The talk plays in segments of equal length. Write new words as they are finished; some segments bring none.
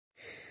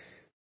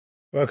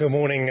Well, good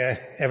morning,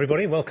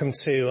 everybody. Welcome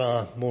to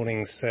our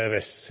morning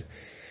service.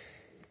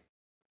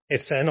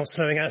 It's not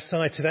snowing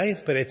outside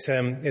today, but it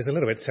is a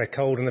little bit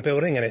cold in the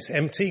building, and it's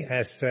empty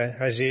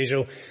as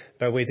usual.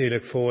 But we do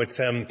look forward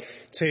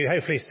to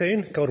hopefully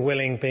soon, God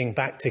willing, being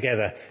back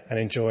together and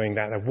enjoying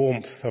the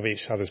warmth of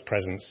each other's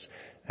presence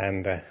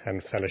and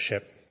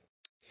fellowship.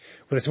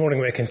 Well, this morning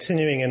we're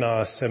continuing in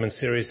our sermon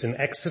series in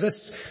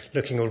Exodus,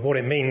 looking at what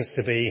it means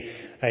to be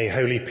a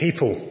holy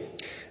people.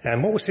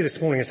 And what we'll see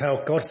this morning is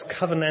how God's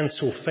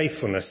covenantal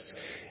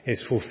faithfulness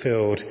is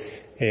fulfilled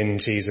in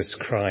Jesus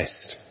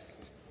Christ.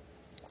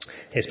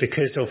 It's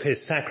because of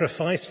his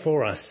sacrifice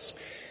for us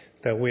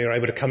that we are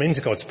able to come into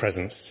God's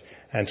presence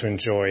and to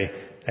enjoy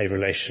a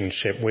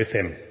relationship with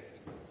him.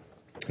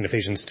 In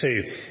Ephesians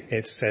 2,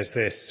 it says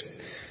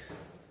this: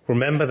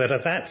 "Remember that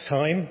at that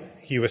time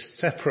you were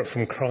separate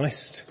from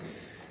Christ,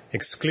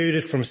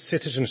 excluded from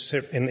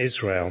citizenship in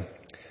Israel,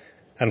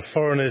 and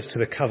foreigners to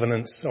the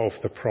covenants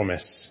of the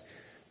promise,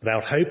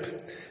 without hope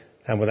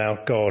and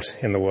without God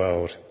in the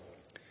world.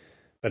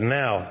 But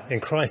now,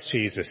 in Christ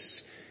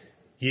Jesus,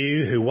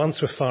 you who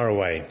once were far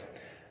away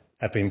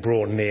have been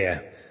brought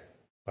near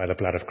by the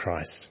blood of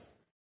Christ."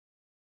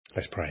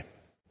 Let's pray.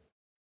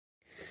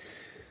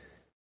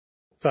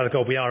 Father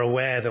God, we are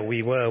aware that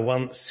we were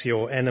once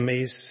your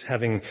enemies,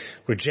 having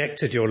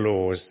rejected your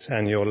laws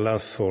and your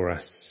love for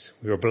us.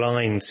 We were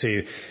blind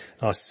to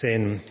our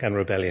sin and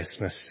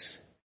rebelliousness.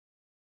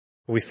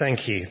 We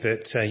thank you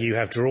that you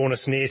have drawn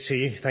us near to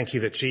you. Thank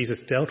you that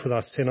Jesus dealt with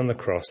our sin on the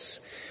cross,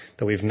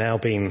 that we've now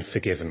been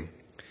forgiven.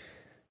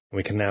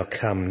 We can now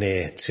come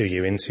near to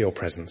you into your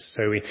presence.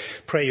 So we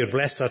pray you'd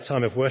bless our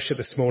time of worship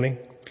this morning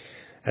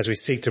as we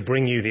seek to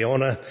bring you the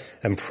honour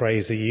and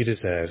praise that you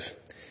deserve.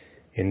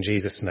 In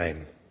Jesus'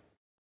 name,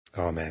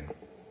 amen.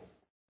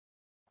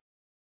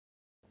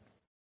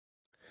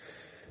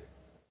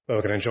 Well,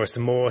 we're going to enjoy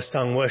some more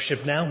sung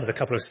worship now with a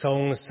couple of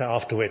songs,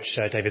 after which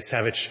David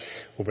Savage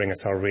will bring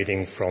us our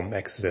reading from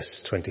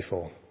Exodus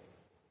 24.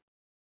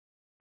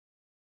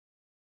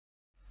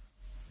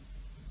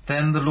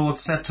 Then the Lord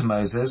said to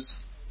Moses,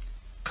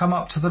 "Come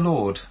up to the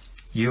Lord,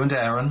 you and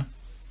Aaron,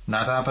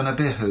 Nadab and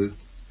Abihu,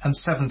 and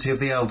 70 of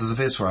the elders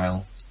of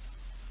Israel.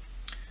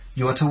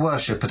 You are to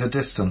worship at a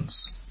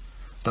distance,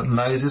 but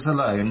Moses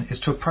alone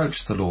is to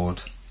approach the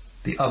Lord.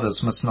 The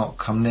others must not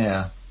come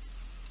near,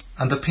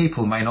 and the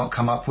people may not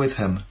come up with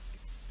him."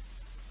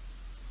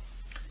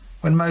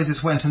 When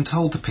Moses went and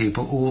told the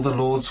people all the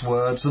Lord's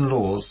words and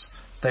laws,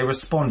 they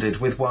responded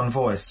with one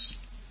voice,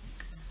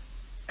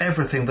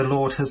 "Everything the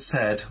Lord has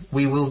said,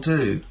 we will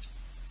do."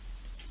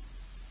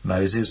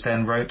 Moses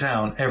then wrote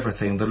down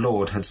everything the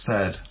Lord had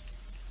said.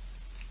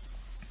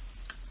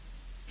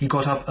 He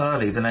got up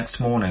early the next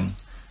morning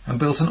and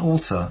built an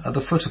altar at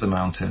the foot of the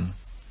mountain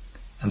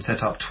and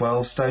set up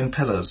 12 stone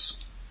pillars,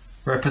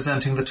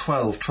 representing the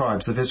 12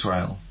 tribes of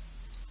Israel.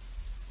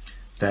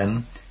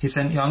 Then he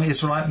sent young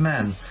Israelite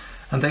men,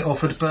 and they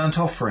offered burnt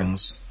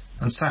offerings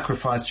and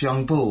sacrificed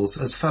young bulls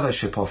as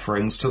fellowship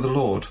offerings to the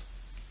Lord.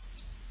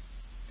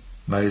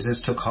 Moses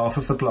took half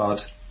of the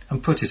blood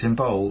and put it in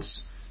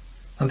bowls,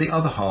 and the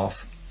other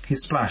half he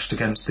splashed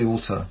against the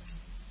altar.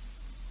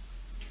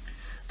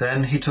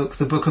 Then he took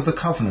the book of the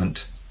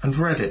covenant and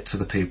read it to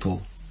the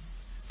people.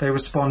 They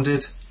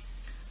responded,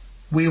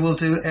 "We will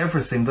do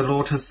everything the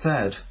Lord has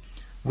said.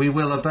 We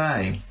will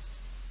obey."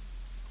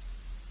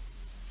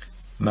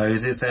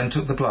 Moses then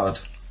took the blood,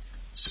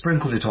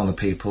 sprinkled it on the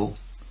people,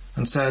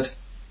 and said,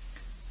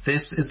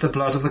 "This is the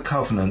blood of the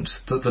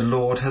covenant that the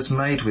Lord has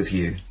made with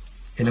you,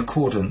 in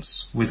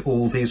accordance with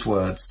all these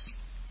words."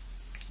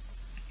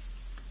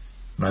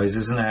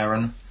 Moses and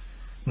Aaron,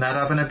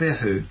 Nadab and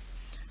Abihu,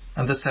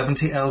 and the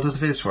 70 elders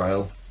of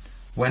Israel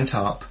went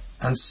up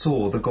and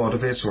saw the God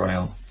of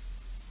Israel.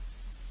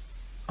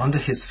 Under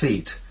his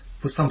feet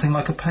was something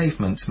like a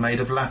pavement made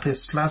of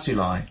lapis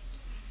lazuli,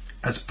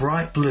 as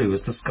bright blue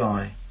as the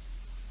sky.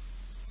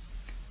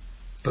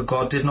 But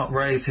God did not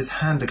raise his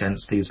hand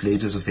against these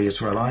leaders of the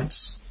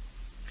Israelites.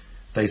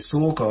 They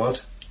saw God,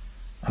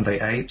 and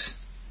they ate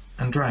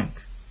and drank.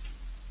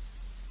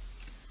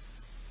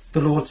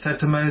 The Lord said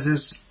to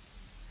Moses,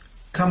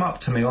 "Come up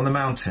to me on the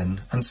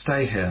mountain and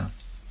stay here,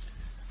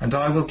 and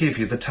I will give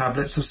you the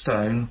tablets of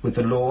stone with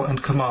the law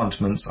and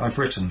commandments I've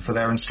written for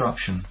their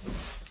instruction."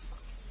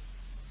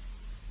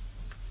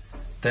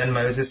 Then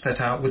Moses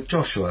set out with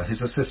Joshua,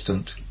 his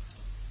assistant,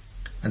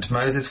 and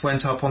Moses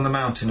went up on the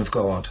mountain of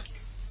God.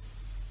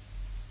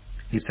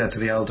 He said to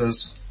the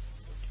elders,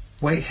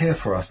 "Wait here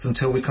for us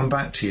until we come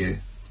back to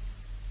you.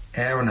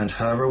 Aaron and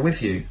Hur are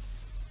with you,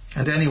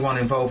 and anyone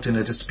involved in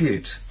a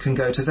dispute can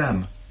go to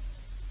them."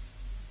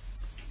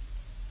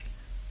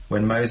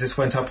 When Moses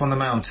went up on the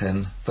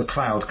mountain, the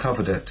cloud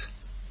covered it,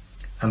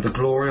 and the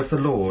glory of the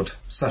Lord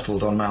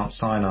settled on Mount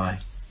Sinai.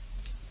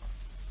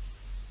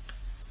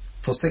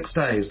 For 6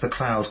 days the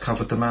cloud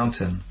covered the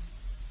mountain,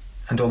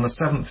 and on the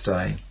 7th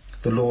day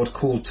the Lord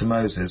called to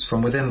Moses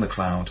from within the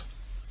cloud.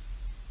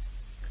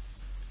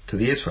 To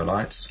the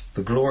Israelites,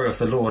 the glory of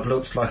the Lord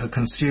looked like a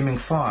consuming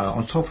fire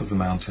on top of the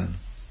mountain.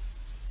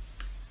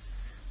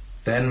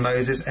 Then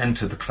Moses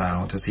entered the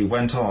cloud as he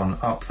went on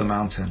up the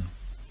mountain.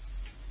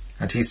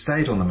 And he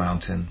stayed on the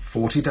mountain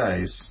 40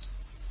 days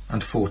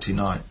and 40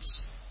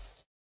 nights.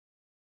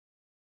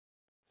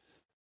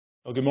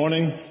 Well, good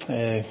morning.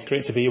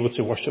 Great to be able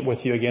to worship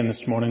with you again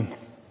this morning.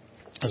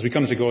 As we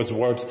come to God's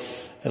Word,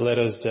 let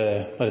us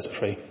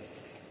pray.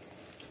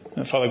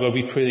 Father God,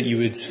 we pray that you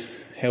would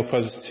help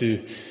us to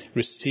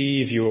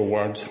receive your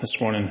Word this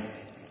morning.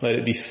 Let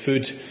it be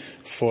food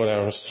for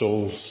our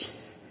souls.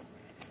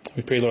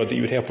 We pray, Lord, that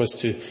you would help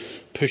us to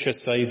push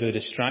aside the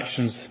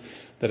distractions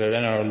that are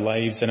in our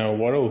lives, in our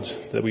world,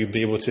 that we would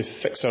be able to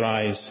fix our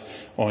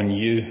eyes on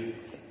you.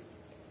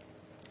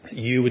 That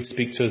you would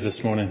speak to us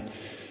this morning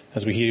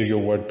as we hear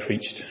your word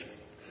preached.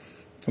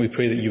 We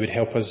pray that you would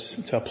help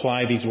us to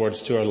apply these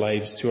words to our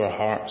lives, to our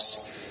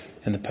hearts,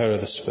 in the power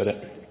of the Spirit.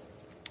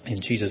 In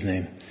Jesus'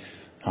 name,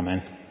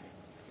 amen.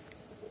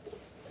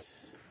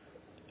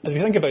 As we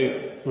think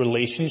about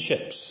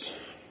relationships,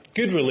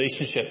 good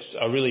relationships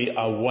are really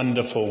a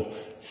wonderful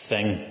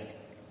thing.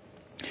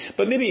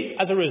 But maybe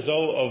as a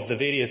result of the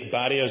various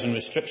barriers and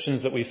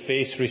restrictions that we've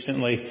faced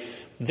recently,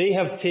 they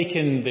have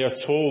taken their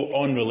toll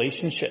on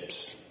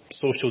relationships.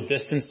 Social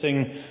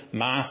distancing,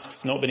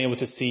 masks, not being able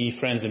to see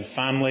friends and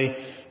family,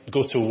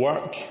 go to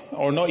work,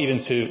 or not even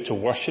to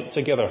worship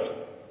together.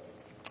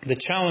 The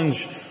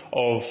challenge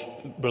of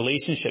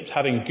relationships,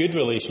 having good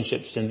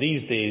relationships in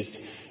these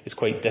days, is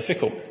quite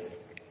difficult.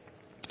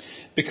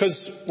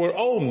 Because we're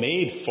all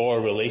made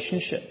for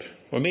relationship.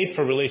 We're made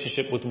for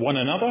relationship with one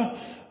another,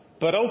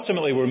 but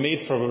ultimately we're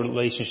made for a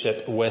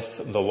relationship with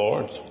the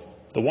Lord,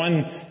 the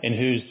one in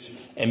whose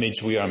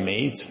image we are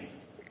made.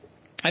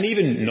 And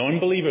even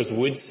non-believers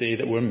would say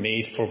that we're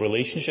made for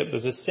relationship.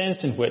 There's a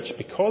sense in which,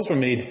 because we're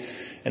made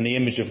in the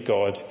image of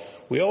God,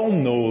 we all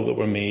know that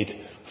we're made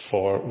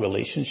for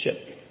relationship.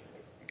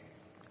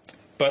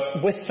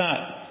 But with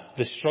that,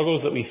 the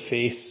struggles that we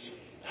face,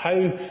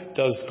 how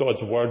does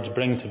God's word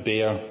bring to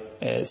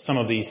bear some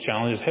of these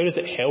challenges? How does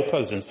it help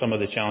us in some of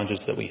the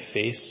challenges that we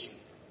face?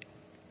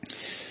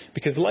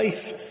 Because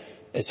life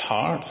is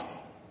hard.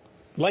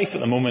 Life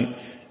at the moment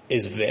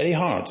is very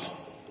hard,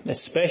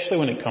 especially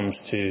when it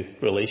comes to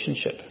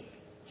relationship.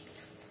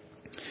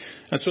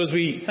 And so as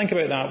we think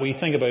about that, we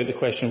think about the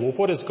question, well,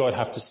 what does God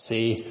have to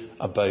say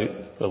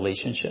about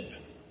relationship?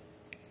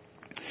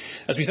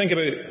 As we think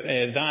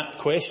about that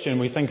question,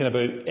 we're thinking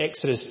about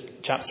Exodus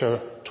chapter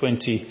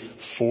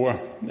 24.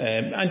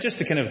 And just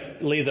to kind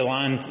of lay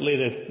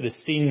the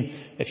scene,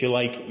 if you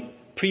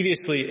like,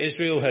 previously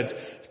Israel had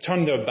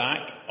turned their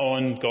back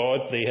on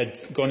God. They had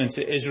gone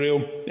into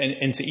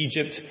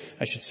Egypt,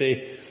 I should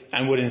say,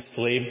 and were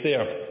enslaved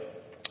there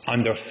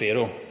under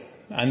Pharaoh.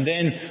 And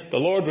then the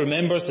Lord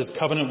remembers his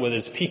covenant with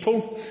his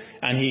people,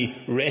 and he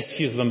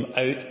rescues them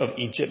out of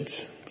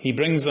Egypt. He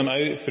brings them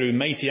out through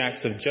mighty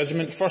acts of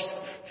judgment, first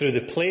through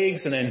the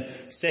plagues, and then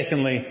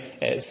secondly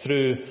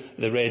through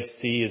the Red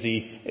Sea, as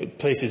he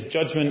places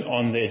judgment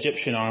on the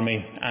Egyptian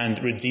army and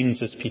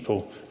redeems his people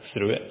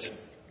through it.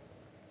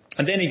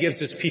 And then he gives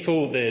his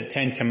people the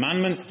 10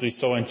 Commandments, as we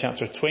saw in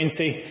chapter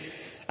 20.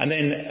 And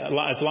then,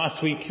 as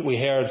last week, we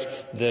heard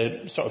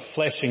the sort of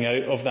fleshing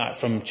out of that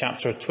from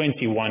chapter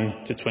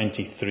 21 to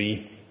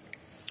 23.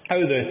 How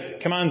the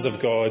commands of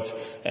God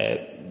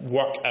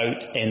work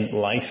out in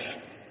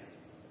life.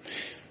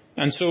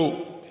 And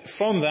so,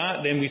 from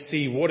that, then we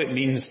see what it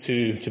means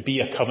to be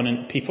a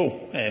covenant people,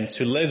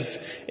 to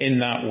live in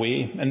that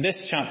way. And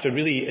this chapter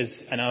really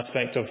is an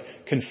aspect of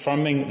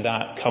confirming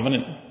that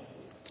covenant.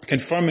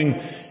 Confirming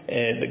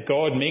that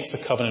God makes a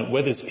covenant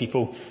with his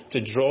people to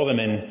draw them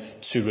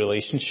into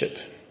relationship.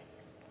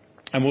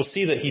 And we'll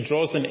see that he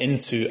draws them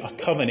into a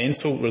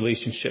covenantal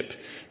relationship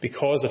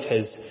because of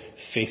his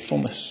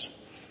faithfulness.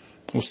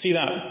 We'll see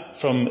that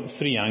from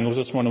three angles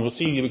this morning. We'll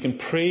see that we can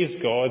praise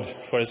God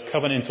for his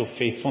covenantal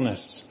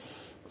faithfulness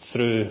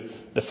through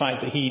the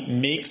fact that he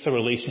makes a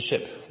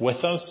relationship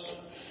with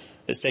us.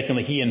 That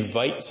secondly, he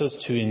invites us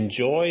to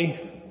enjoy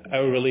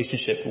our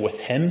relationship with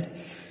him.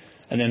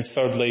 And then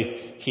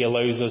thirdly, he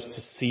allows us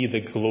to see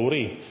the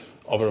glory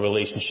of a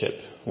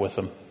relationship with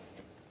him.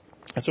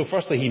 And so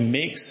firstly, he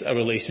makes a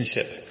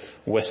relationship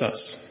with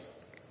us.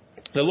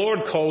 The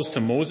Lord calls to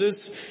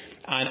Moses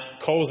and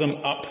calls him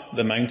up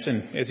the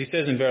mountain. As he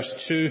says in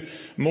verse 2,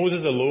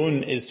 Moses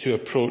alone is to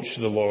approach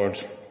the Lord.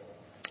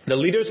 The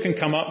leaders can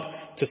come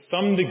up to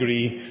some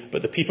degree,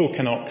 but the people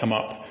cannot come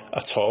up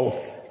at all.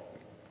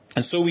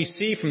 And so we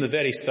see from the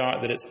very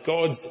start that it's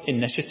God's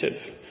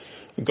initiative.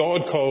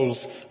 God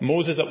calls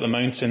Moses up the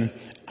mountain,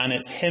 and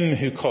it's him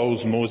who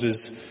calls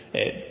Moses.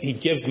 He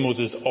gives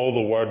Moses all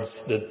the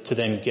words to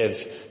then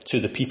give to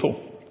the people.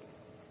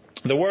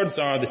 The words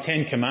are the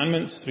 10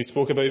 Commandments we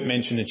spoke about,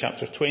 mentioned in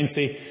chapter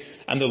 20,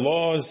 and the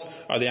laws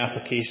are the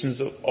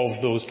applications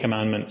of those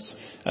commandments,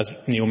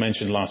 as Neil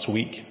mentioned last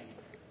week.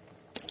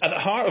 At the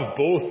heart of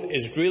both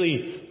is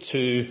really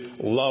to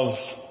love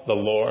the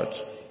Lord,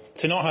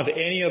 to not have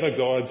any other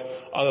God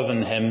other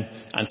than him,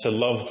 and to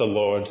love the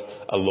Lord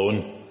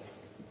alone.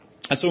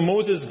 And so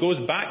Moses goes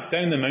back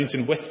down the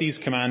mountain with these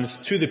commands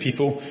to the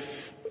people,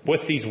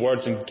 with these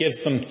words, and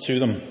gives them to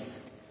them.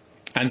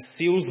 and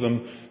seals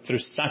them through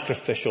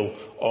sacrificial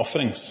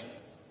offerings.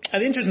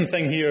 And the interesting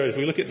thing here, if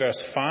we look at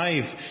verse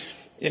 5,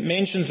 it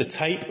mentions the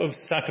type of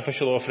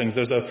sacrificial offerings.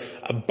 There's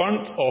a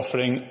burnt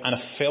offering and a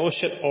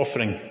fellowship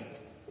offering.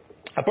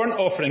 A burnt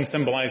offering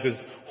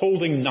symbolises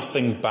holding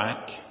nothing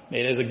back.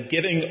 It is a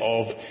giving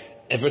of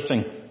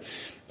everything.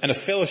 And a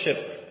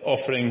fellowship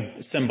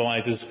offering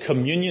symbolises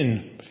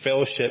communion,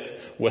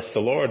 fellowship with the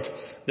Lord,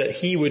 that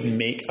he would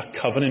make a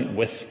covenant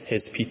with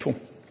his people.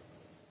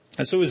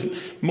 And so as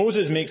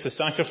Moses makes the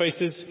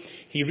sacrifices,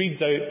 he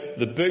reads out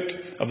the book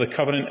of the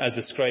covenant as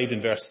described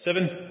in verse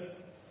 7,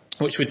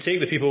 which would tell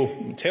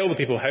the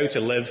people how to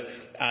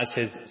live as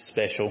his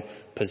special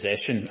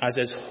possession, as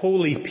his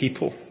holy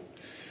people,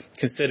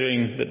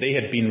 considering that they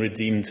had been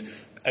redeemed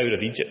out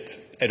of Egypt,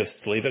 out of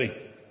slavery.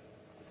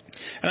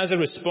 And as a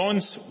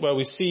response, well,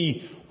 we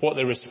see what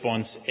the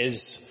response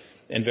is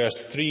in verse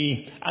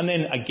 3, and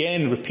then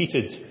again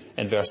repeated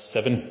in verse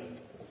 7.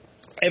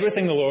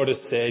 Everything the Lord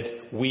has said,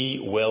 we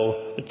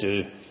will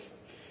do.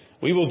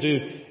 We will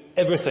do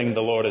everything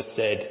the Lord has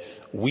said,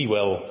 we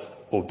will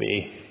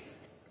obey.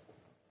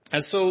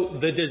 And so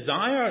the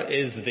desire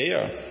is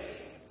there,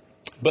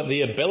 but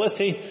the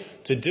ability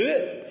to do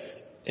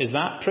it, is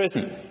that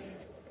present?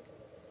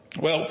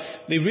 Well,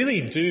 they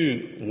really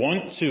do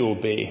want to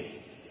obey,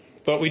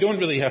 but we don't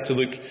really have to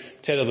look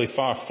terribly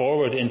far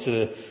forward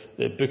into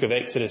the book of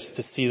Exodus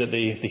to see that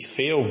they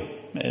fail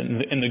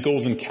in the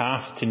golden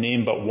calf, to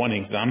name but one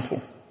example.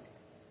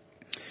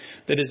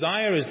 The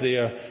desire is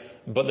there,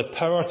 but the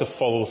power to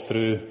follow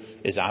through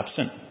is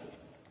absent.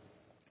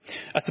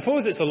 I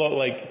suppose it's a lot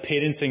like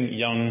parenting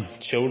young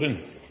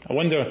children. I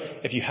wonder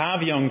if you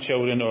have young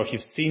children or if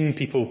you've seen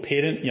people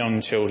parent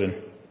young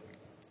children.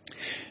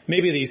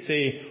 Maybe they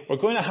say, we're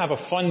going to have a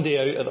fun day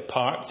out at the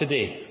park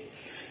today.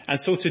 And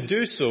so to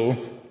do so,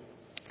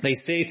 they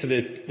say to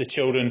the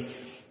children,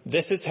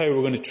 this is how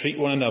we're going to treat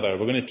one another.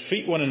 We're going to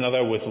treat one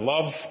another with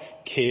love,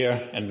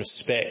 care and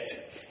respect.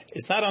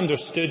 Is that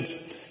understood?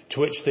 To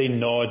which they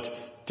nod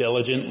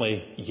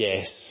diligently,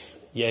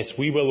 yes. Yes,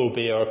 we will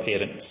obey our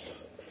parents.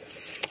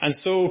 And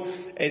so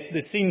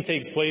the scene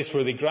takes place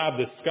where they grab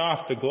the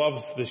scarf, the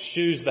gloves, the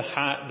shoes, the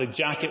hat, the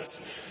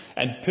jackets,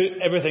 and put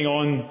everything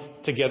on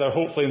together,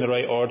 hopefully in the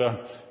right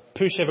order,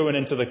 push everyone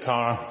into the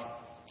car,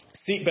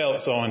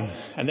 seatbelts on,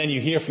 and then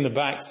you hear from the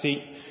back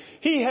seat,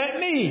 he hit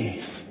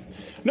me!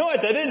 No, I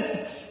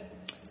didn't!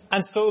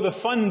 And so the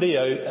fun day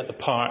out at the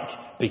park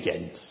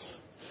begins.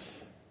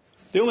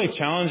 The only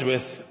challenge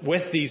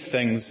with these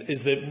things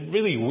is that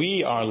really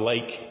we are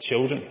like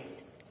children.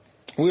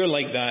 We are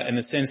like that in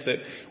the sense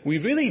that we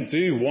really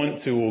do want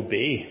to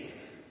obey.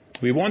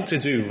 We want to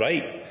do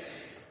right,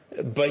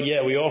 but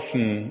yet we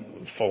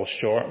often fall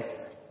short.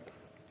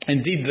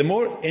 Indeed, the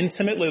more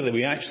intimately that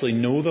we actually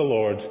know the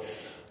Lord,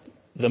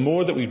 the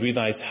more that we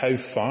realize how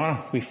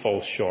far we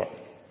fall short.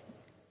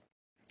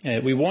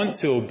 We want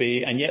to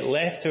obey, and yet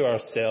left to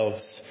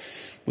ourselves,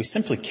 we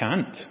simply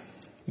can't.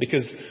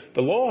 Because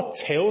the law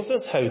tells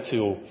us how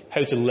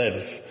to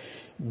live,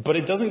 but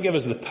it doesn't give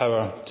us the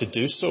power to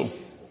do so.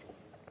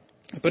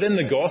 But in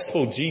the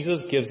gospel,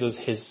 Jesus gives us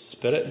his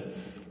Spirit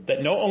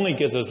that not only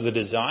gives us the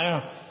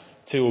desire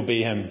to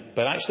obey him,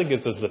 but actually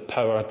gives us the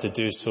power to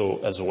do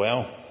so as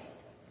well.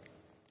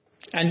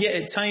 And yet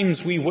at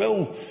times we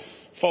will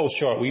fall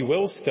short. We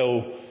will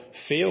still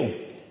fail.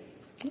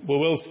 We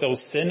will still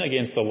sin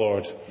against the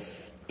Lord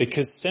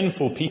because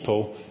sinful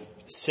people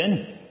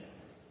sin.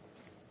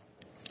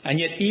 And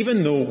yet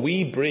even though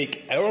we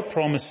break our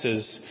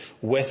promises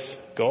with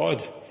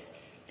God,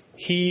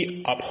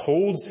 he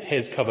upholds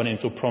his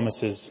covenantal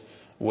promises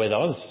with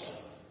us.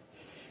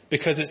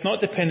 Because it's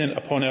not dependent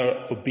upon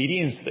our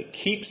obedience that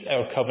keeps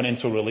our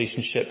covenantal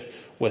relationship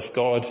with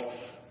God,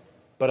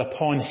 but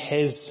upon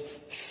his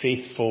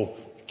faithful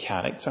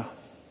character.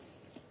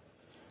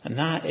 And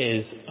that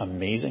is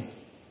amazing.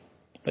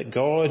 That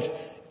God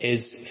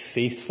is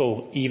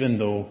faithful even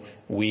though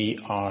we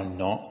are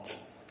not.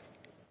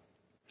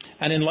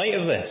 And in light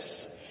of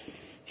this,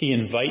 he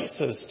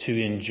invites us to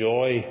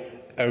enjoy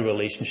our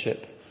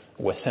relationship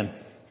with him.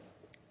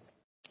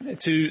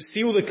 To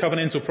seal the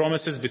covenantal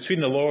promises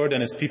between the Lord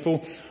and his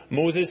people,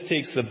 Moses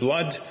takes the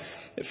blood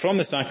from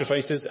the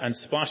sacrifices and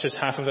splashes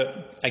half of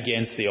it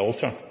against the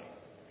altar.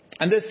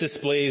 And this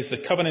displays the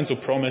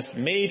covenantal promise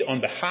made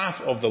on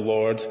behalf of the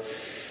Lord,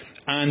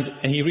 and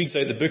he reads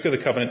out the book of the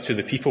covenant to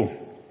the people,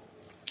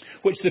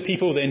 which the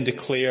people then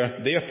declare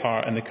their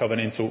part in the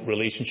covenantal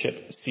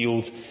relationship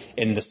sealed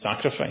in the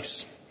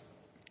sacrifice.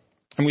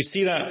 And we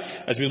see that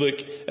as we look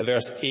at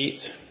verse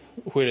 8,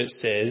 where it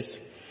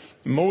says,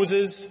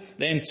 Moses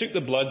then took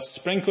the blood,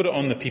 sprinkled it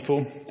on the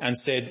people, and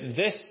said,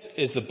 this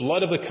is the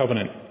blood of the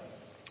covenant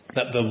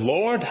that the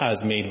Lord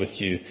has made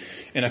with you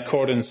in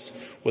accordance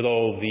with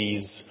all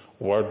these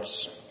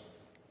words.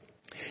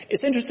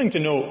 It's interesting to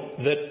note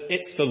that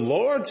it's the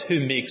Lord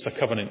who makes a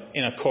covenant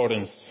in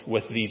accordance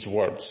with these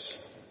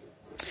words.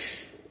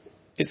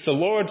 It's the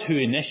Lord who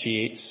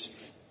initiates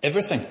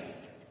everything.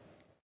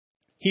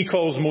 He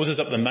calls Moses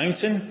up the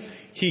mountain.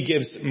 He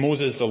gives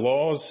Moses the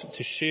laws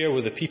to share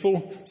with the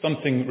people,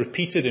 something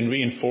repeated and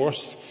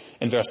reinforced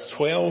in verse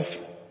 12.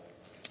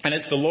 And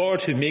it's the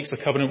Lord who makes a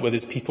covenant with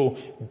his people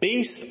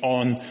based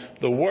on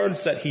the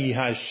words that he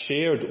has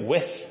shared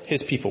with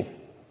his people.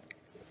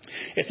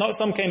 It's not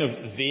some kind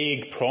of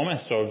vague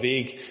promise or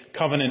vague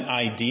covenant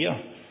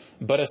idea,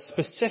 but a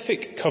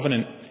specific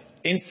covenant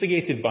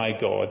instigated by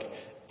God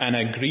and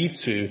agreed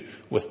to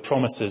with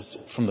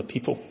promises from the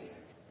people.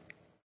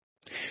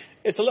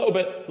 It's a little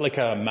bit like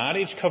a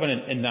marriage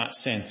covenant in that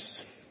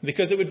sense,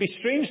 because it would be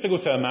strange to go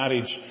to a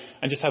marriage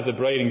and just have the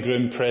bride and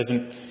groom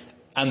present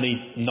and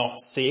they not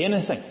say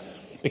anything,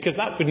 because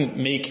that wouldn't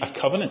make a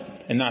covenant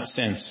in that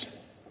sense.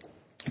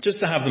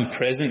 Just to have them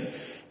present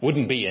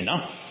wouldn't be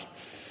enough.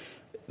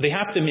 They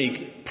have to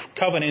make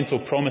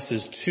covenantal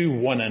promises to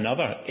one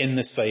another in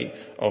the sight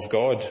of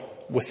God,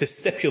 with the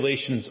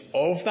stipulations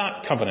of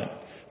that covenant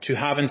to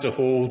have and to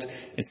hold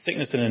in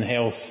sickness and in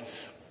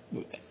health,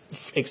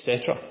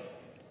 etc.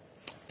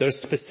 There's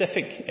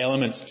specific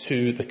elements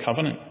to the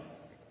covenant.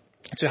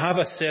 To have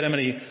a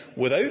ceremony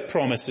without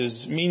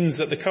promises means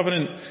that the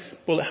covenant,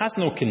 well, it has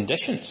no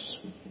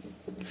conditions.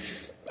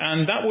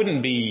 And that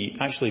wouldn't be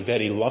actually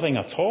very loving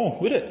at all,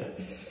 would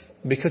it?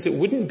 Because it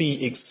wouldn't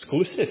be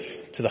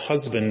exclusive to the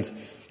husband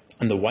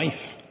and the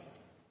wife.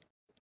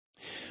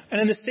 And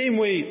in the same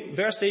way,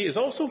 verse 8 is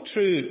also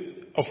true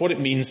of what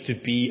it means to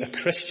be a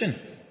Christian,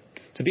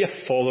 to be a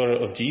follower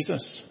of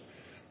Jesus.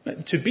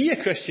 To be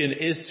a Christian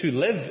is to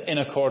live in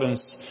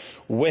accordance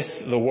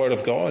with the Word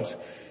of God.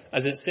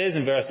 As it says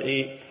in verse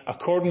 8,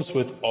 accordance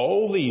with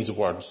all these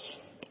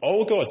words,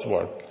 all God's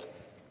Word.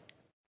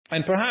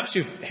 And perhaps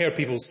you've heard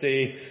people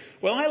say,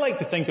 well, I like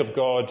to think of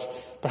God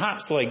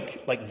perhaps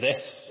like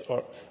this,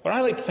 or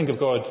I like to think of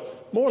God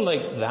more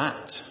like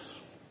that.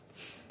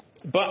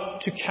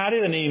 But to carry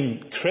the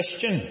name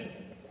Christian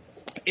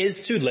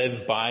is to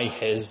live by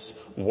His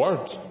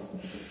Word.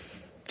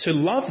 To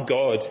love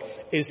God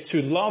is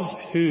to love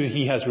who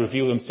He has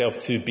revealed Himself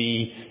to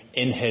be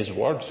in His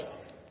Word.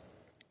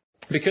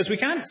 Because we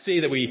can't say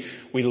that we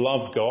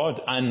love God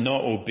and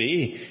not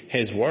obey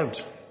His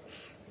Word.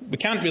 We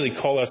can't really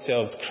call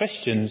ourselves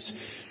Christians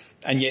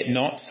and yet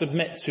not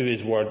submit to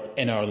His Word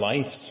in our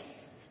lives.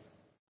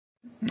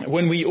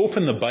 When we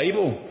open the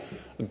Bible,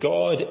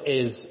 God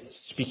is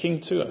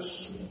speaking to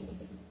us.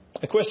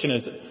 The question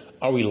is,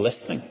 are we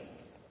listening?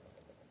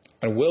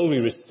 And will we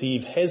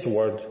receive His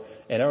Word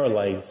in our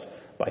lives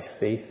by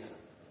faith?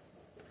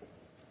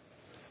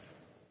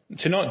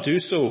 To not do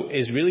so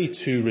is really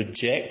to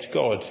reject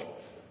God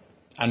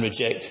and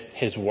reject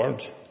His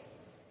Word.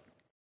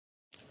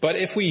 But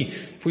if we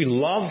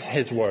love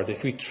His Word,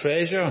 if we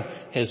treasure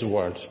His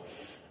Word,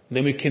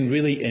 then we can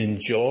really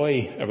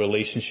enjoy a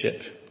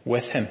relationship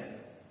with Him.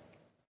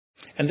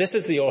 And this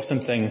is the awesome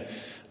thing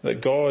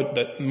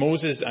that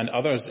Moses and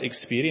others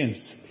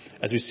experience,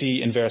 as we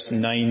see in verse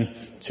 9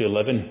 to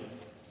 11.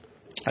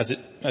 As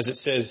it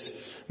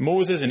says,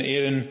 Moses and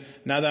Aaron,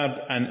 Nadab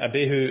and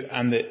Abihu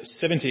and the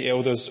 70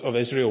 elders of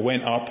Israel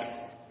went up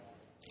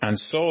and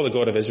saw the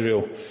God of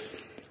Israel.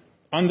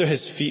 Under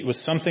his feet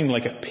was something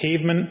like a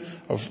pavement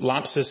of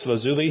lapis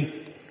lazuli,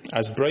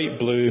 as bright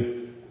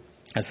blue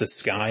as the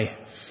sky.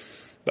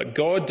 But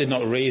God did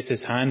not raise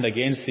his hand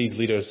against these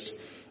leaders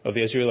of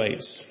the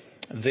Israelites.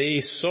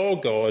 They saw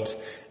God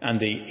and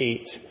they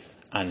ate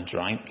and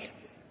drank.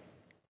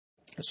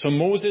 So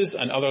Moses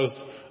and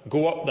others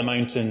go up the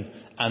mountain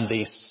and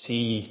they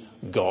see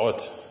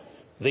God.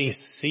 They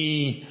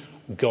see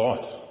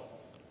God.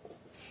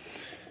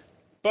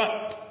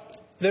 But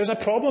there's a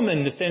problem in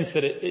the sense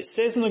that it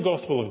says in the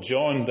Gospel of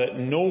John that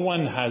no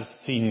one has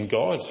seen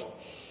God.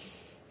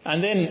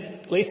 And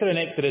then later in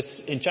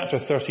Exodus, in chapter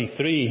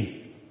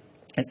 33,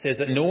 it says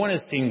that no one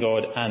has seen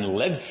God and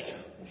lived.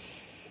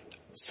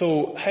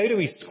 So how do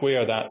we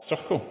square that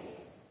circle?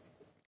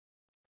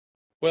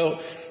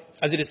 Well,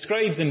 as it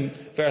describes in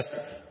verse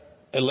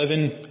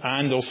 11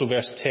 and also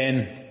verse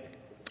 10,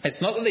 it's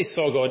not that they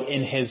saw God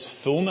in His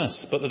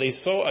fullness, but that they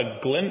saw a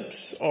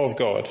glimpse of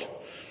God.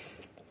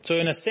 So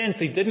in a sense,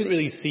 they didn't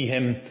really see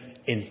Him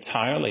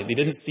entirely. They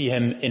didn't see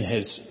Him in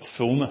His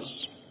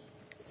fullness.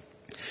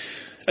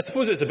 I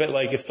suppose it's a bit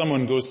like if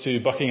someone goes to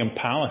Buckingham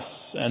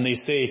Palace and they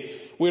say,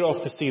 we're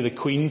off to see the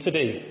Queen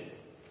today.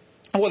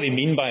 And what they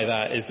mean by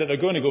that is that they're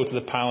going to go to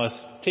the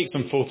palace, take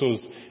some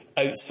photos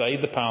outside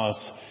the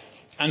palace,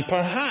 and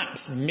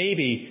perhaps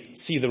maybe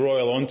see the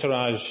royal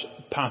entourage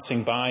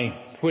passing by,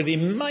 where they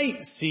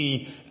might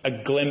see a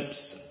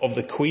glimpse of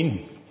the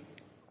Queen.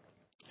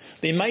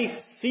 They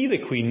might see the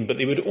Queen, but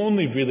they would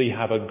only really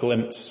have a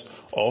glimpse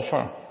of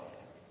her.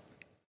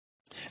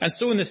 And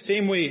so in the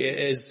same way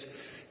it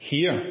is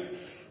here,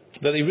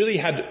 that they really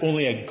had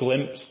only a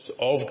glimpse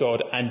of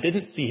God and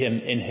didn't see Him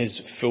in His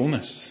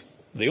fullness.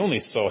 They only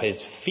saw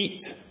His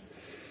feet.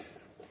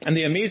 And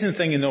the amazing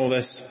thing in all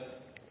this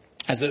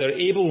is that they're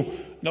able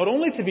not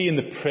only to be in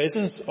the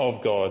presence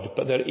of God,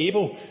 but they're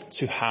able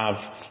to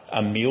have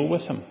a meal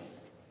with Him.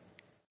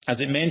 As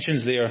it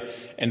mentions there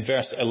in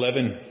verse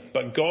 11,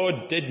 but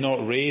God did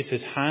not raise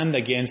his hand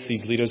against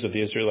these leaders of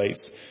the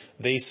Israelites.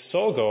 They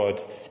saw God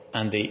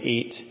and they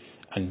ate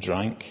and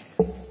drank.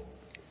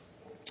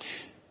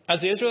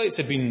 As the Israelites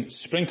had been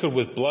sprinkled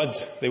with blood,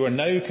 they were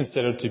now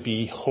considered to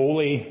be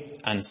holy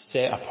and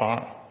set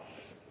apart.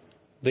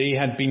 They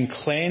had been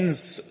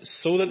cleansed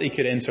so that they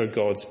could enter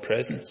God's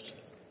presence.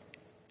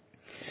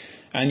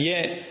 And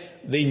yet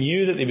they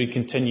knew that they would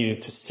continue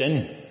to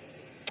sin.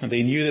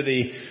 They knew that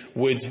they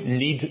would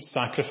need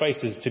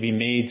sacrifices to be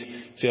made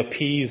to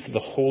appease the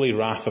holy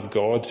wrath of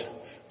God,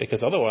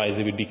 because otherwise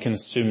they would be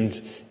consumed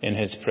in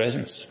his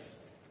presence.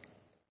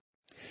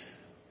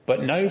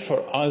 But now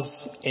for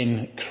us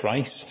in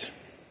Christ,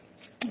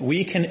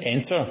 we can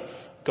enter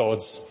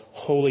God's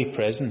holy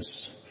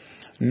presence,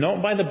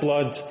 not by the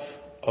blood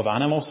of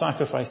animal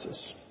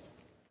sacrifices,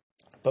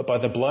 but by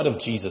the blood of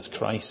Jesus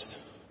Christ,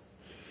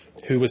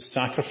 who was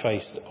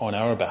sacrificed on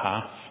our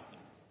behalf.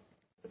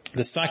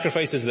 The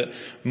sacrifices that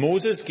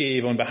Moses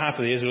gave on behalf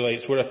of the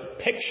Israelites were a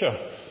picture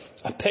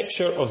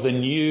of the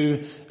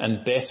new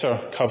and better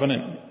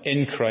covenant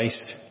in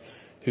Christ,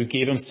 who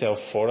gave himself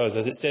for us.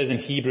 As it says in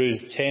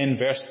Hebrews 10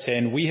 verse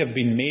 10, we have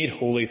been made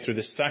holy through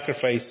the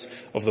sacrifice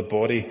of the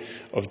body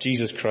of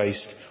Jesus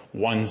Christ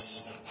once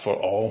for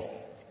all.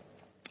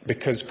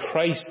 Because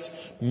Christ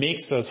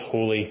makes us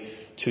holy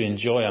to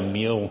enjoy a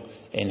meal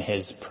in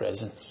his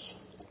presence.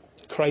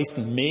 Christ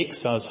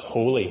makes us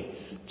holy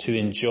to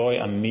enjoy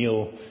a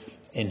meal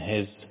in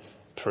his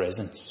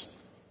presence.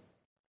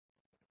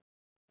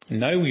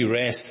 Now we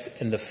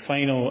rest in the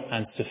final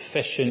and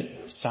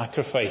sufficient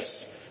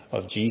sacrifice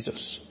of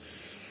Jesus.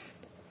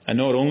 And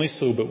not only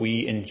so, but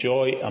we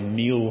enjoy a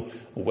meal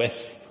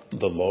with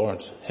the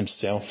Lord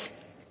himself.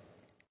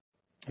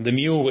 The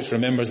meal which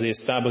remembers the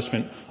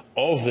establishment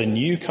of the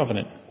new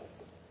covenant.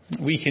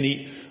 We can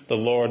eat the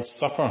Lord's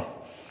Supper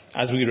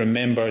as we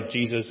remember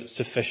Jesus'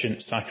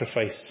 sufficient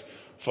sacrifice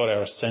for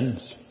our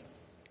sins.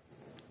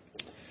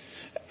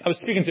 I was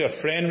speaking to a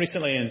friend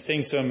recently and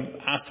saying to him,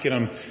 asking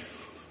him,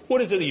 what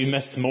is it that you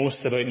miss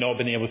most about not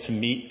being able to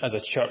meet as a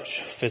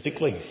church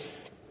physically?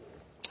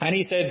 And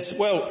he said,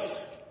 well,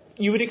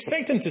 you would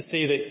expect him to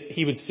say that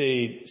he would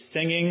say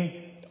singing,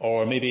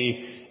 or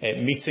maybe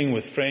meeting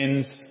with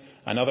friends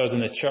and others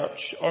in the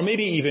church, or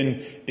maybe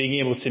even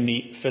being able to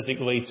meet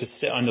physically to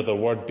sit under the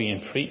word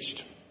being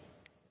preached.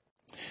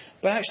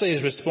 But actually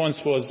his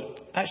response was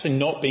actually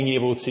not being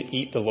able to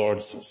eat the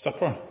Lord's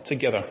Supper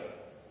together.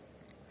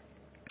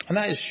 And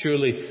that is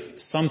surely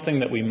something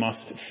that we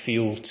must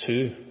feel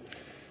too.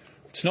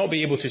 To not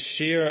be able to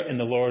share in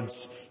the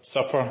Lord's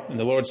Supper, in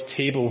the Lord's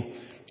table,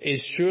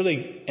 is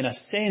surely in a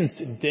sense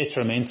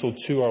detrimental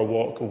to our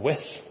walk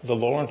with the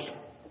Lord.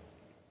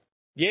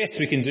 Yes,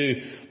 we can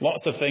do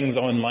lots of things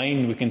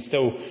online, we can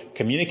still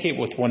communicate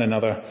with one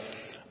another,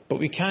 but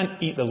we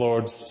can't eat the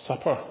Lord's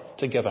Supper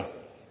together.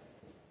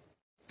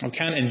 We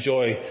can't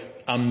enjoy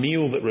a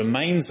meal that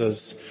reminds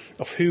us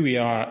of who we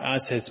are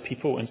as his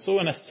people. And so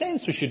in a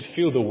sense we should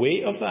feel the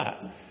weight of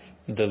that,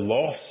 the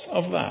loss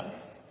of that.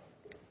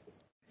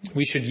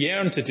 We should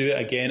yearn to do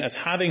it again, as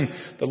having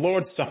the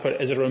Lord's Supper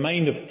is a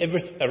reminder of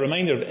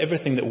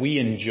everything that we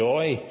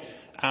enjoy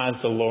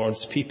as the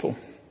Lord's people.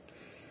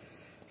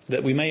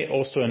 That we might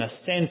also in a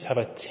sense have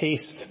a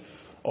taste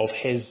of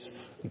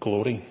his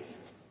glory.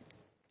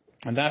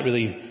 And that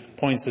really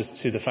points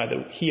us to the fact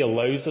that he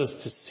allows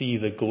us to see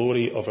the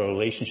glory of our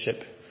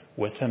relationship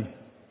with him.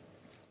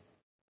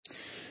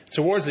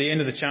 Towards the end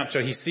of the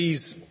chapter, we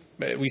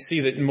see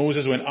that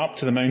Moses went up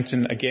to the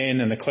mountain again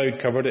and the cloud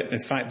covered it. In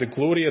fact, the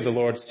glory of the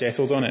Lord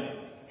settled on it.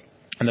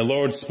 And the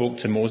Lord spoke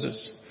to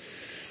Moses.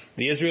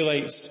 The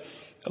Israelites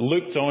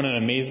looked on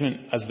in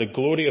amazement as the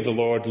glory of the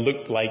Lord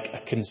looked like a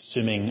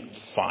consuming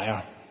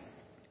fire.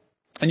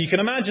 And you can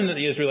imagine that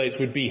the Israelites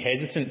would be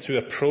hesitant to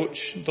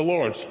approach the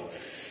Lord.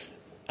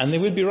 And they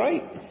would be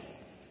right.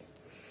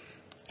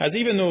 As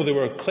even though they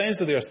were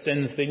cleansed of their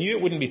sins, they knew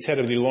it wouldn't be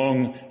terribly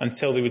long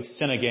until they would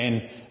sin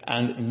again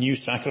and new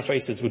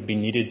sacrifices would be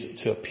needed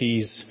to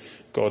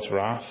appease God's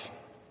wrath.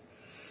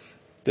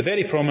 The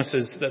very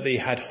promises that they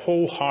had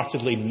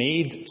wholeheartedly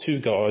made to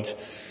God,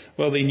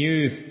 well, they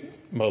knew,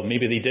 well,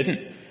 maybe they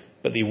didn't,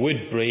 but they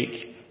would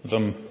break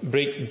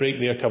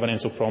their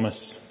covenantal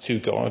promise to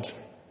God.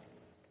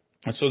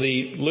 And so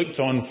they looked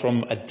on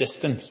from a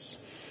distance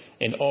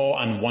in awe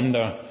and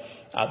wonder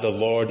at the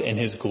Lord in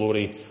his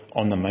glory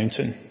on the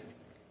mountain.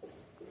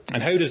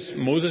 And how does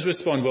Moses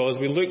respond? Well, as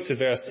we look to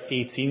verse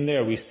 18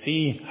 there, we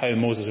see how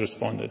Moses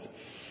responded.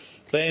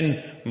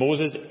 Then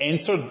Moses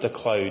entered the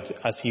cloud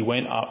as he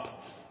went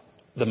up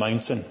the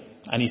mountain,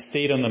 and he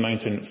stayed on the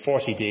mountain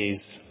 40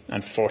 days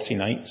and 40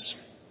 nights.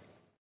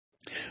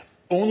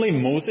 Only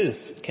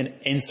Moses can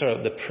enter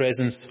the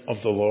presence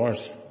of the Lord.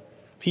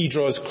 He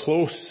draws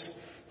close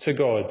to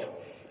God,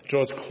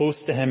 draws close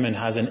to him and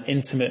has an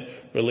intimate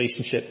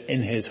relationship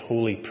in his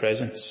holy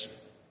presence.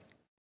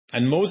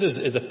 And Moses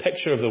is a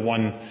picture of the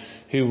one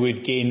who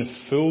would gain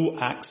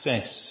full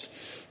access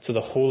to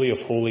the Holy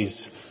of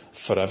Holies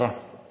forever.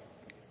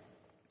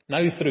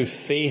 Now through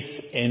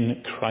faith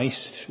in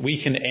Christ, we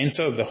can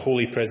enter the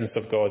holy presence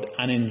of God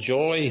and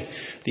enjoy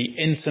the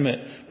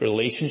intimate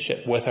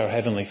relationship with our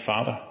Heavenly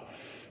Father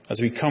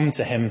as we come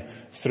to Him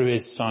through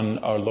His Son,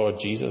 our Lord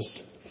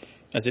Jesus.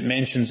 As it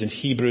mentions in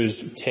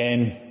Hebrews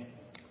 10,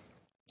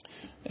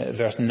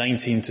 verse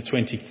 19 to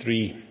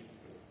 23.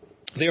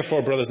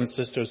 Therefore, brothers and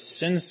sisters,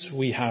 since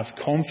we have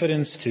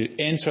confidence to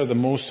enter the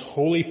most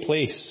holy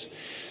place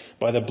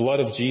by the blood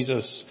of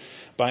Jesus,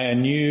 by a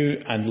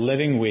new and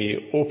living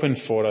way opened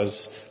for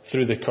us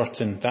through the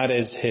curtain, that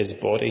is His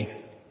body.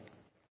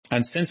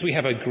 And since we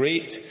have a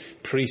great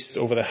priest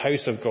over the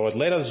house of God,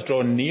 let us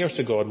draw near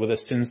to God with a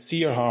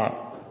sincere heart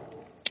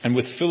and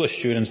with full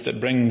assurance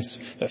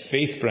that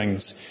faith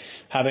brings,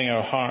 having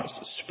our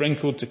hearts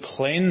sprinkled to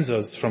cleanse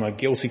us from a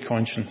guilty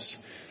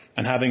conscience,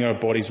 and having our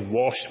bodies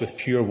washed with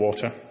pure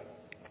water.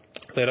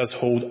 Let us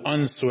hold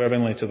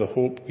unswervingly to the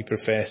hope we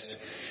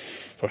profess,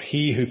 for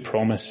He who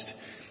promised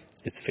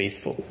is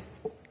faithful.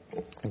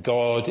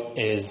 God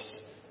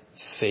is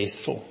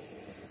faithful.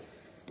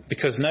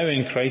 Because now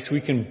in Christ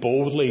we can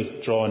boldly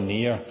draw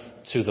near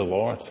to the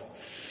Lord.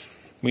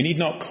 We need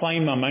not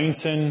climb a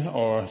mountain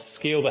or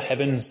scale the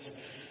heavens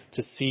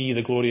to see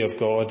the glory of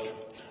God,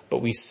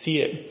 but we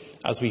see it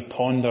as we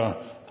ponder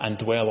and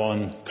dwell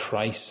on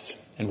Christ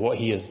and what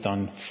He has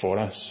done for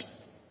us.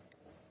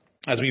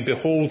 As we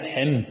behold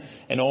Him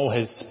in all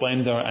His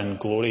splendour and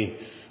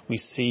glory, we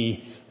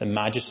see the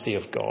majesty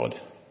of God.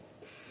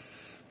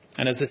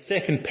 And as the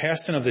second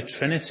person of the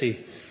Trinity,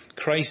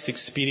 Christ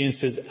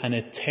experiences an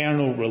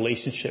eternal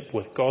relationship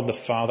with God the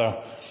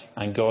Father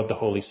and God the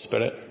Holy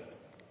Spirit.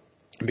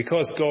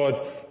 Because God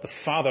the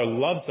Father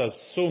loves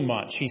us so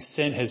much, He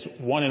sent His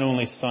one and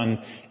only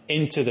Son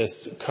into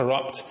this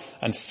corrupt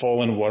and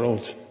fallen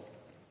world.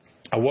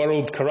 A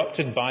world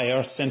corrupted by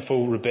our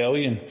sinful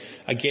rebellion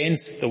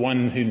against the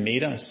one who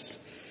made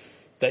us,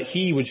 that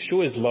He would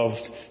show His love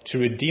to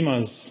redeem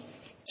us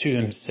to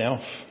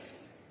Himself.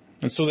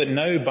 And so that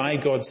now by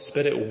God's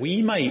Spirit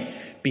we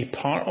might be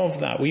part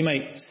of that. We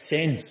might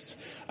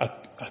sense a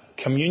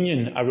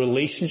communion, a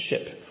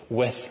relationship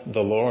with the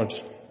Lord.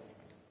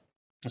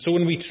 So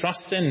when we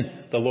trust in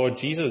the Lord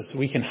Jesus,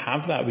 we can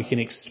have that, we can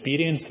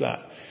experience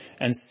that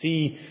and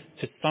see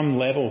to some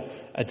level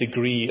a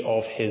degree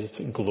of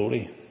His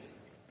glory.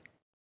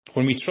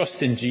 When we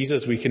trust in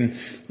Jesus, we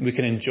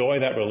can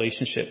enjoy that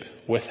relationship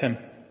with Him.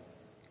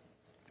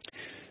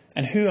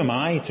 And who am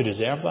I to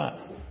deserve that?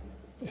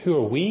 Who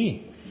are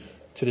we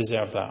to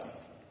deserve that?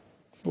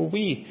 Well,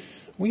 we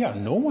are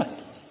no one.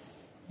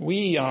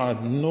 We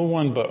are no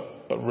one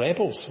but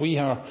rebels. We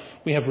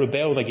have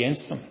rebelled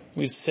against Him.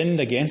 We've sinned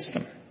against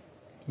Him.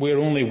 We're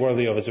only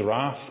worthy of His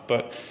wrath,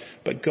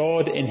 but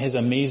God in His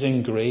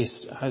amazing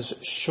grace has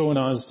shown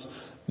us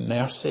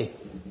mercy.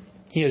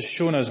 He has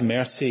shown us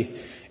mercy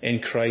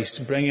in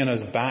Christ, bringing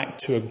us back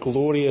to a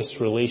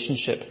glorious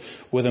relationship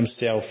with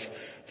Himself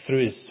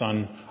through His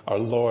Son, our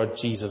Lord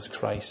Jesus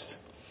Christ.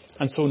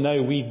 And so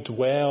now we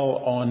dwell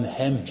on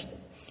Him.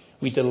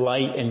 We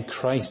delight in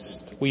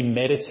Christ. We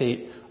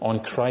meditate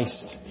on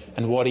Christ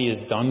and what He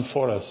has done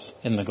for us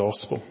in the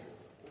gospel.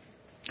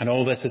 And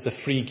all this is a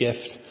free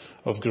gift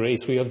of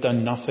grace. We have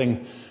done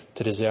nothing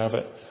to deserve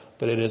it,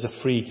 but it is a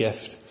free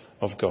gift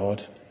of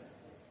God.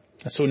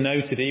 And so now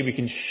today we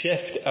can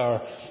shift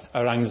our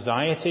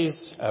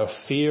anxieties, our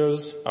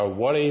fears, our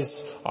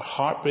worries, our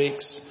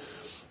heartbreaks,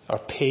 our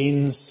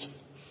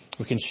pains.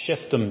 We can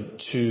shift them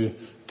to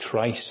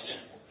Christ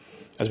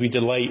as we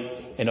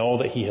delight in all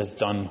that He has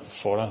done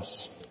for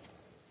us.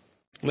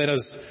 Let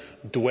us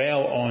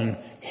dwell on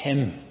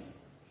Him.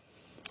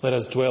 Let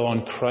us dwell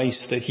on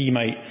Christ, that He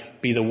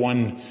might be the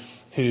one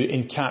who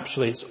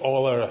encapsulates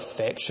all our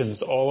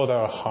affections, all of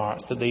our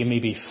hearts, that they may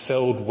be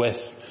filled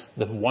with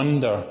the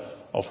wonder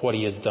of what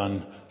He has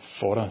done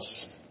for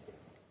us.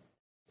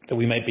 That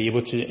we might be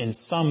able to, in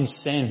some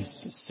sense,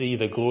 see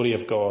the glory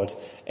of God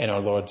in our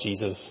Lord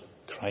Jesus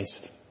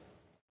Christ.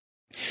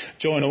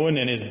 John Owen,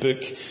 in his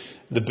book,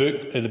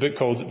 the book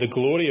called The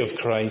Glory of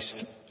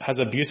Christ, has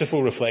a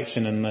beautiful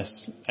reflection in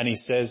this. And he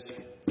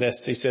says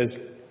this, he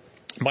says,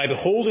 by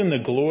beholding the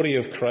glory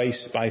of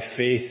Christ by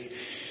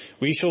faith,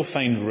 we shall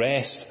find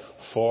rest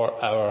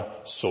for our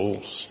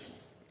souls.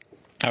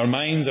 Our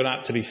minds are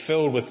apt to be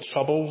filled with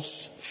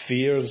troubles,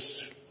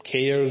 fears,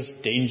 cares,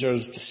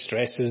 dangers,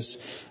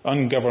 distresses,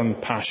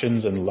 ungoverned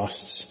passions and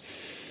lusts.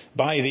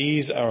 By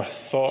these our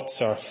thoughts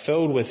are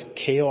filled with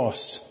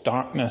chaos,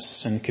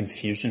 darkness and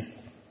confusion.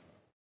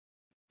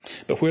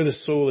 But where the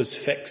soul is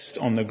fixed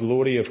on the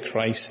glory of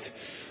Christ,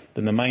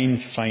 then the mind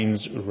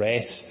finds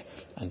rest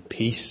and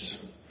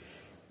peace.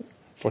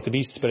 For to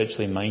be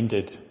spiritually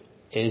minded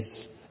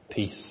is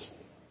peace.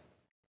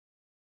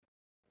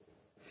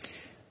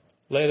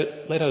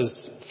 Let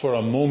us for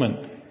a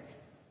moment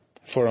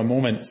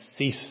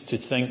cease to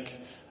think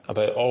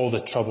about all the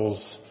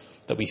troubles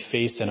that we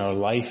face in our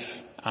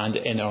life and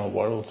in our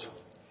world.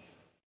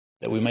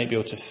 That we might be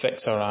able to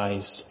fix our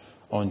eyes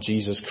on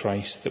Jesus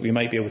Christ. That we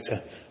might be able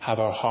to have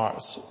our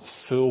hearts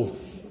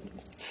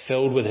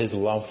filled with His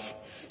love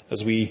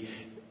as we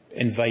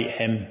invite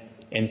Him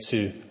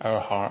into our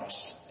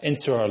hearts,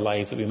 into our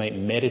lives, that we might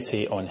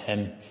meditate on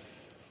him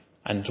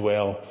and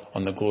dwell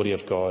on the glory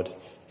of God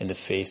in the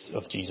face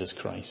of Jesus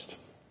Christ.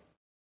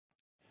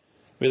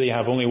 Really, I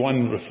have only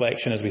one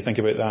reflection as we think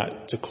about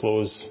that to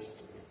close.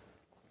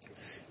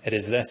 It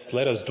is this: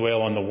 let us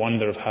dwell on the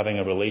wonder of having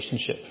a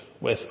relationship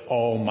with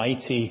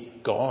Almighty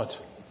God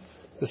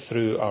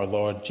through our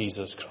Lord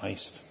Jesus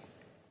Christ.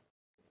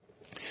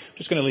 I'm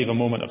just going to leave a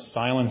moment of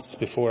silence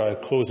before I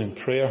close in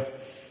prayer,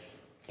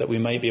 that we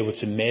might be able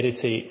to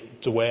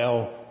meditate,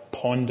 dwell,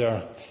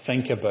 ponder,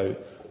 think about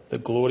the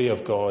glory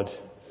of God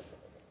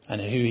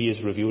and who he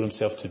has revealed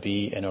himself to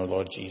be in our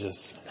Lord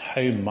Jesus,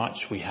 how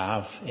much we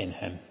have in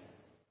him.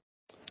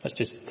 Let's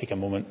just take a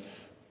moment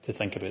to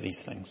think about these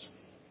things.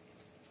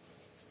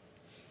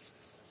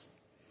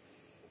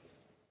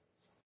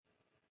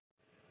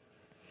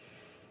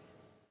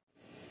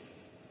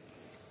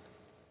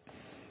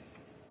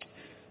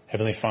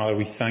 Heavenly Father,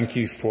 we thank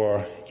you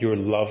for your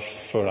love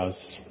for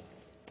us.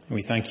 And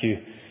we thank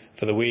you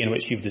for the way in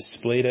which you've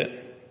displayed it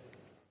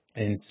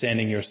in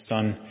sending your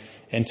Son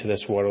into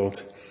this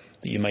world,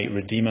 that you might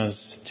redeem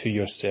us to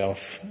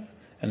yourself,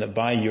 and that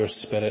by your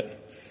Spirit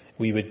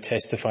we would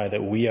testify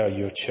that we are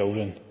your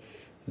children,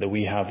 that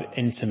we have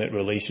intimate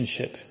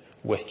relationship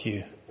with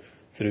you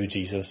through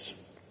Jesus.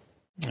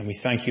 And we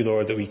thank you,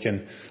 Lord, that we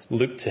can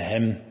look to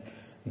him,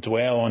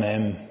 dwell on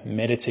him,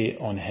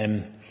 meditate on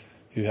him,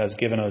 who has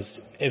given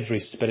us every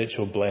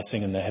spiritual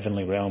blessing in the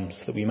heavenly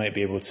realms, that we might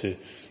be able to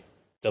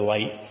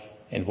delight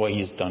in what he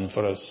has done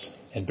for us,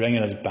 in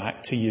bringing us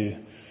back to you,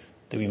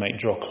 that we might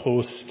draw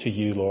close to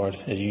you, Lord,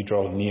 as you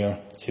draw near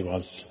to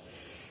us.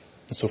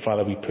 And so,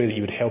 Father, we pray that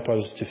you would help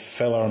us to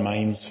fill our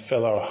minds,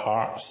 fill our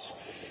hearts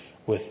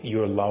with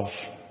your love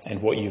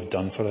and what you've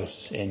done for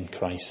us in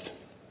Christ.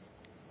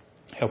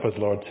 Help us,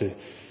 Lord,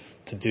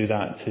 to do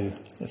that, to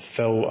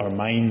fill our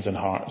minds and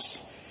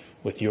hearts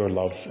with your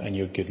love and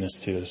your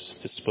goodness to us,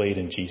 displayed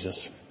in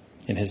Jesus.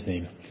 In his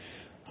name,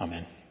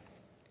 amen.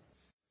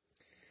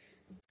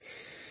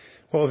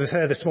 Well, we've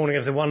heard this morning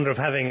of the wonder of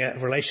having a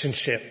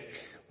relationship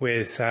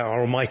with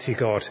our Almighty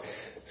God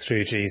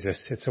through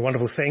Jesus. It's a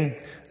wonderful thing.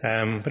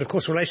 But of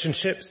course,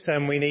 relationships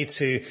we need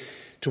to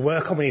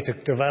work on, we need to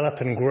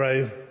develop and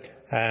grow.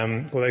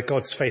 Although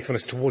God's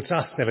faithfulness towards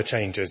us never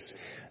changes,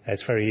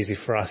 it's very easy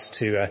for us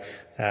to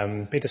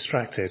be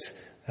distracted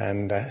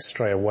and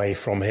stray away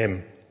from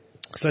him.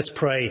 So let's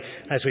pray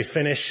as we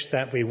finish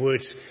that we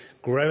would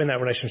grow in that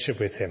relationship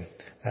with him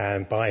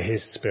and by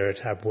his Spirit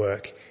have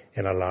work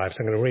in our lives.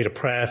 I'm going to read a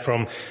prayer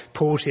from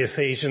Paul to the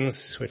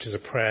Ephesians, which is a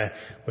prayer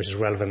which is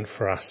relevant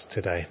for us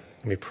today.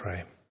 Let me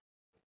pray.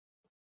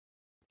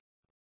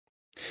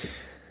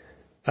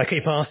 I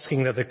keep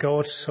asking that the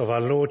God of our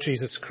Lord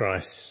Jesus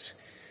Christ,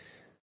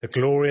 the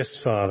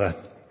glorious Father,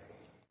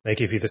 may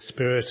give you the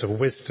spirit of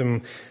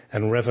wisdom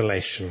and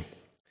revelation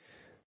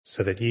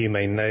so that you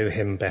may know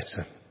him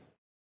better.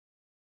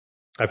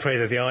 I pray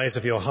that the eyes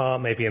of your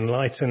heart may be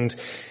enlightened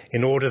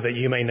in order that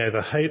you may know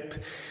the hope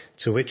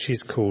to which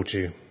he's called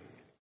you,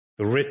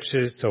 the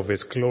riches of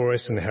his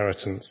glorious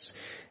inheritance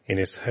in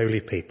his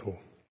holy people,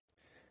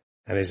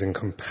 and his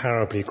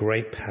incomparably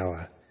great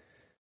power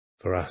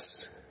for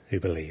us who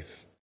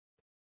believe.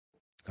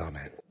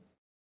 Amen.